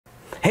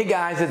Hey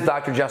guys, it's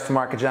Dr. Justin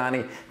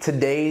Marchegiani.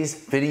 Today's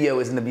video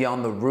is going to be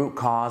on the root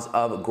cause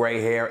of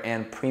gray hair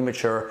and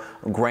premature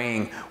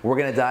graying. We're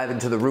going to dive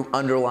into the root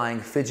underlying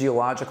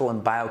physiological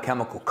and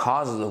biochemical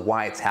causes of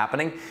why it's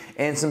happening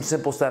and some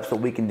simple steps that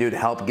we can do to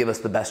help give us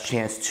the best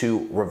chance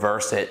to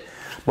reverse it.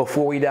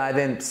 Before we dive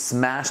in,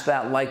 smash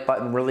that like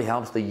button, really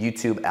helps the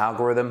YouTube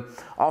algorithm.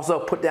 Also,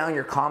 put down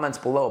your comments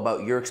below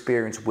about your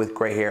experience with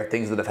gray hair,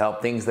 things that have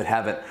helped, things that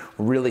haven't,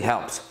 really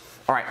helps.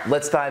 All right,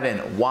 let's dive in.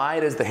 Why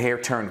does the hair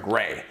turn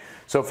gray?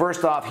 So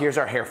first off, here's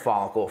our hair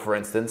follicle, for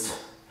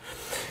instance.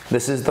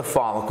 This is the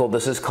follicle.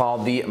 This is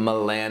called the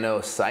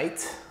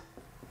melanocyte.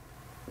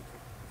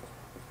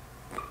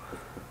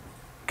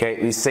 Okay,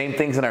 these same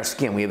things in our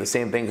skin. We have the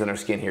same things in our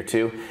skin here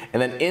too.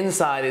 And then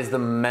inside is the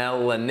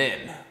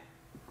melanin.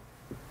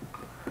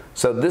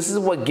 So this is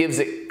what gives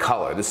it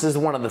color. This is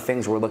one of the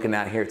things we're looking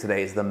at here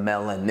today is the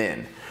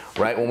melanin,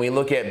 right? When we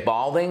look at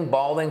balding,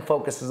 balding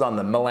focuses on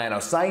the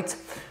melanocyte,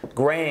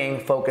 graying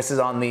focuses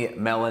on the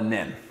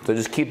melanin. So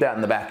just keep that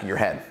in the back of your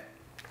head.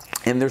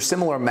 And there's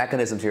similar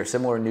mechanisms here,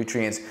 similar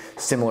nutrients,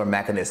 similar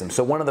mechanisms.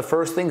 So one of the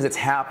first things that's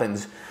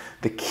happened,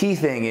 the key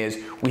thing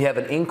is we have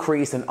an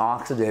increase in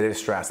oxidative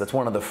stress. That's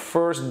one of the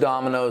first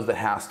dominoes that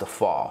has to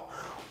fall.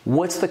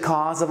 What's the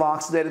cause of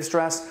oxidative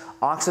stress?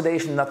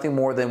 Oxidation, nothing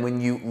more than when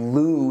you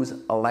lose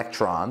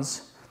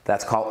electrons.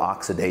 That's called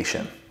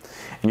oxidation.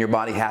 And your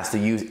body has to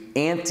use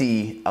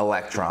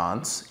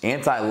anti-electrons,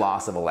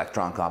 anti-loss of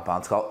electron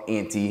compounds called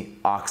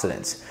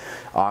antioxidants.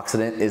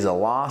 Oxidant is a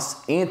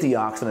loss.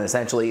 Antioxidant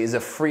essentially is a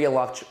free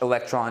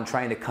electron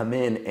trying to come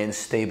in and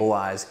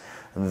stabilize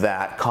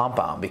that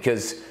compound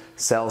because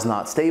cells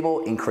not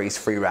stable, increase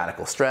free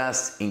radical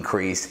stress,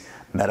 increase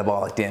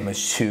metabolic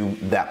damage to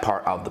that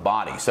part of the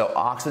body. So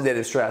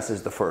oxidative stress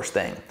is the first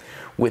thing.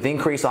 With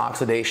increased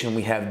oxidation,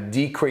 we have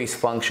decreased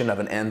function of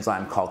an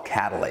enzyme called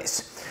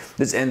catalase.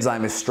 This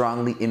enzyme is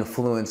strongly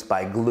influenced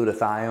by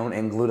glutathione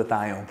and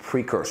glutathione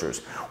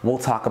precursors. We'll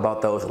talk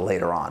about those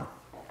later on.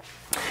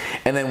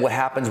 And then what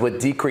happens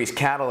with decreased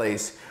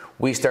catalase,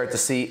 we start to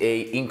see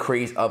an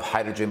increase of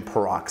hydrogen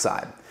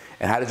peroxide.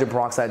 And hydrogen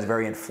peroxide is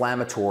very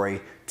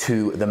inflammatory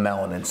to the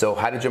melanin. So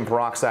hydrogen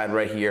peroxide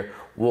right here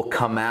will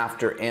come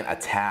after and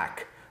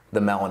attack the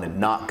melanin,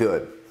 not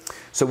good.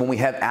 So when we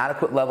have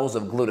adequate levels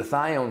of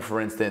glutathione,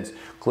 for instance,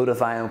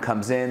 glutathione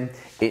comes in,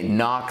 it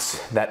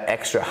knocks that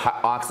extra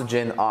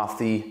oxygen off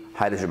the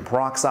hydrogen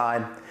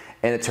peroxide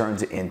and it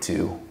turns it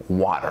into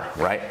water,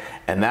 right?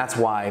 And that's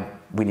why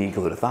we need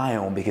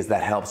glutathione, because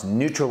that helps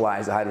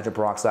neutralize the hydrogen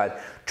peroxide,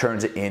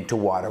 turns it into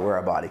water where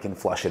our body can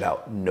flush it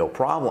out, no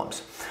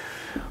problems.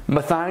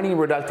 Methionine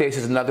reductase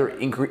is another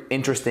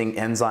interesting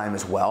enzyme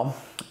as well.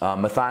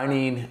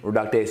 Methionine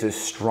reductase is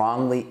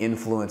strongly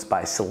influenced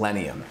by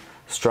selenium.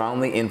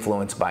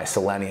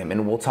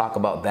 And we'll talk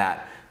about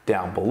that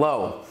down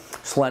below.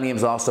 Selenium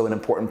is also an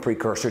important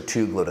precursor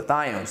to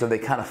glutathione, so they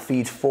kind of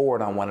feed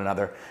forward on one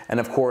another. And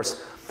of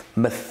course,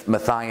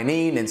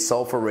 methionine and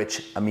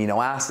sulfur-rich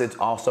amino acids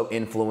also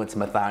influence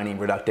methionine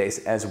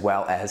reductase as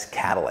well as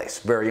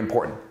catalase. Very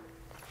important.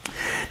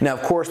 Now,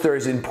 of course, there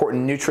is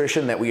important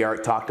nutrition that we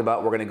already talked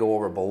about. We're going to go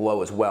over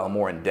below as well,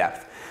 more in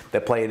depth,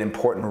 that play an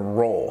important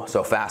role.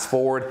 So fast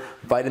forward,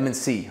 vitamin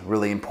C,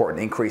 really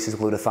important, increases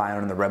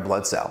glutathione in the red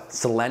blood cell.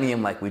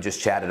 Selenium, like we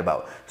just chatted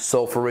about.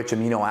 Sulfur-rich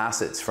amino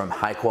acids from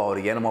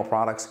high-quality animal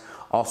products.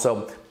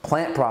 Also,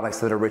 plant products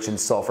that are rich in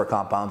sulfur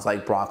compounds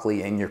like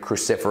broccoli and your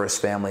cruciferous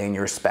family and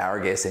your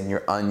asparagus and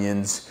your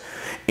onions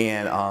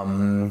and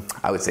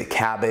I would say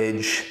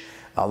cabbage.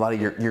 A lot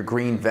of your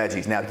green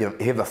veggies. Now, if you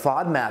have a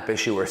FODMAP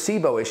issue or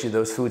SIBO issue,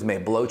 those foods may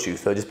bloat you.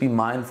 So just be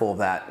mindful of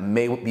that. It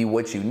may be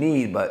what you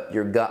need, but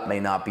your gut may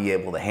not be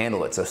able to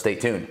handle it. So stay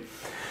tuned.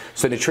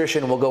 So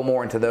nutrition, we'll go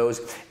more into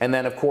those. And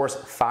then, of course,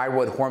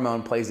 thyroid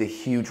hormone plays a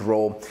huge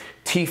role.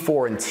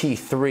 T4 and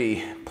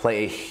T3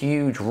 play a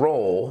huge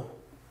role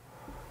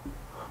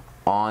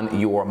on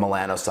your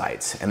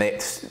melanocytes. And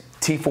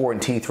T4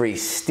 and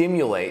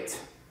T3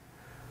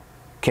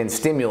 can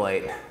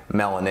stimulate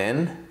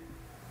melanin.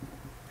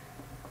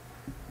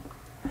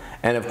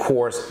 And of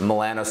course,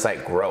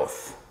 melanocyte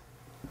growth.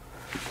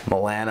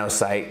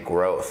 Melanocyte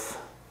growth.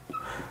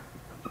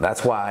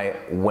 That's why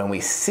when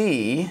we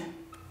see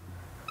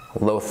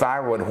low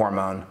thyroid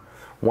hormone,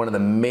 one of the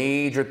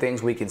major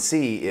things we can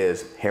see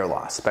is hair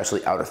loss,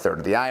 especially outer third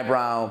of the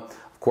eyebrow,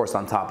 of course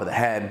on top of the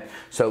head.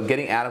 So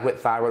getting adequate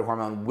thyroid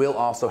hormone will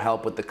also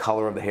help with the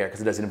color of the hair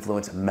because it does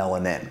influence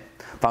melanin.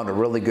 Found a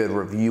really good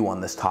review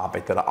on this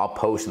topic that I'll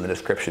post in the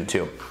description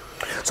too.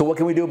 So what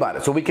can we do about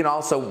it? So we can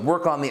also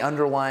work on the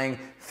underlying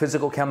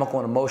physical, chemical,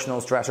 and emotional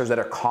stressors that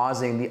are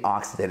causing the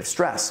oxidative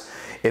stress.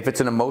 If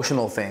it's an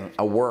emotional thing,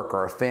 a work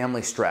or a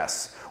family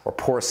stress, or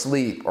poor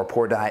sleep or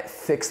poor diet,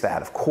 fix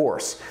that, of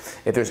course.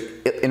 If there's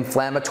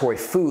inflammatory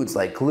foods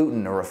like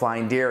gluten or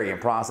refined dairy and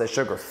processed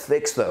sugar,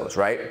 fix those,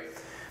 right?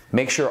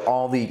 Make sure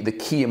all the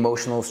key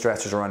emotional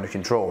stressors are under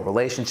control.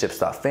 Relationship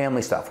stuff,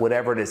 family stuff,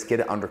 whatever it is, get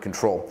it under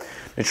control.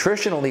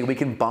 Nutritionally, we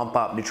can bump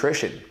up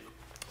nutrition.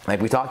 Like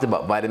we talked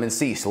about, vitamin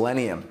C,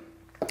 selenium,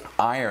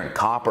 iron,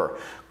 copper,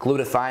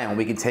 glutathione.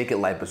 We can take it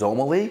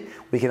liposomally.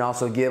 We can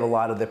also give a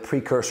lot of the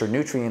precursor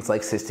nutrients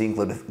like cysteine,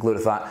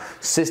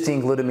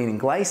 glutamine, and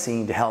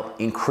glycine to help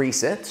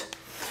increase it.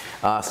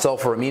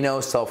 Sulfur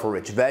aminos,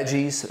 sulfur-rich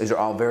veggies. These are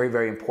all very,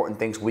 very important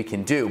things we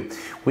can do.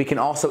 We can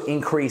also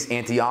increase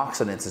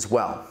antioxidants as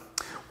well.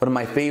 One of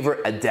my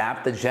favorite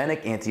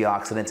adaptogenic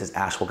antioxidants is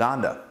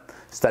ashwagandha.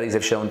 Studies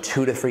have shown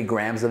 2 to 3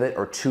 grams of it,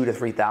 or 2 to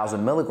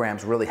 3,000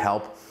 milligrams, really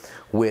help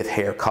with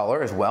hair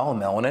color as well,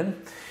 melanin.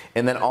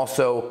 And then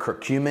also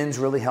curcumin's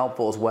really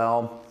helpful as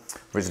well.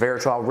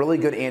 Resveratrol, really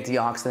good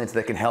antioxidants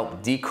that can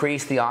help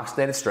decrease the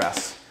oxidative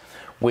stress,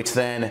 which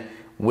then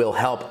will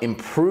help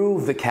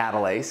improve the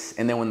catalase.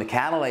 And then when the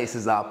catalase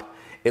is up,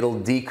 it'll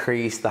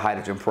decrease the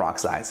hydrogen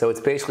peroxide. So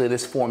it's basically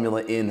this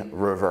formula in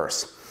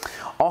reverse.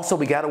 Also,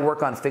 we got to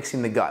work on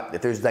fixing the gut.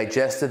 If there's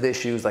digestive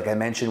issues, like I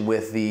mentioned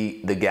with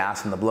the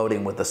gas and the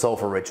bloating with the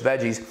sulfur-rich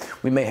veggies,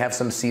 we may have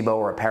some SIBO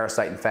or a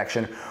parasite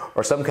infection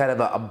or some kind of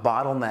a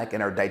bottleneck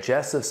in our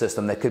digestive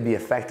system that could be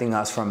affecting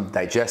us from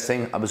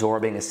digesting,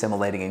 absorbing,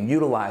 assimilating, and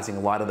utilizing a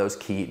lot of those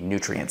key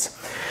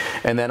nutrients.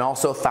 And then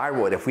also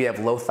thyroid. If we have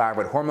low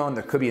thyroid hormone,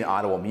 there could be an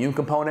autoimmune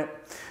component,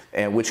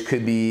 and which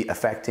could be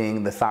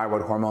affecting the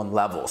thyroid hormone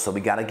level. So we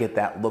got to get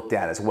that looked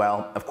at as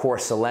well. Of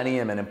course,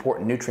 selenium and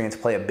important nutrients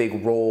play a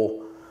big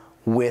role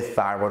with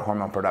thyroid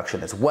hormone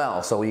production as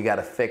well. So you got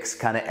to fix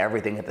kind of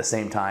everything at the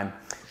same time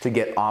to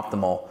get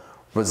optimal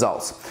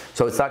results.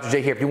 So it's Dr.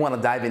 J here. If you want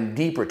to dive in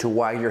deeper to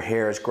why your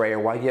hair is gray or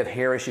why you have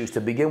hair issues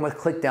to begin with,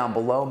 click down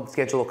below,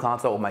 schedule a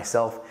consult with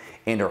myself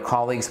and our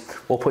colleagues.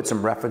 We'll put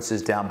some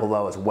references down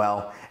below as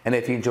well. And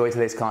if you enjoyed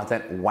today's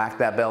content, whack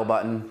that bell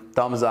button,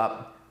 thumbs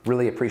up,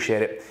 really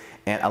appreciate it.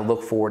 And I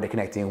look forward to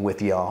connecting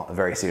with y'all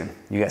very soon.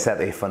 You guys have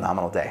a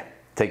phenomenal day.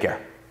 Take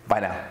care.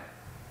 Bye now.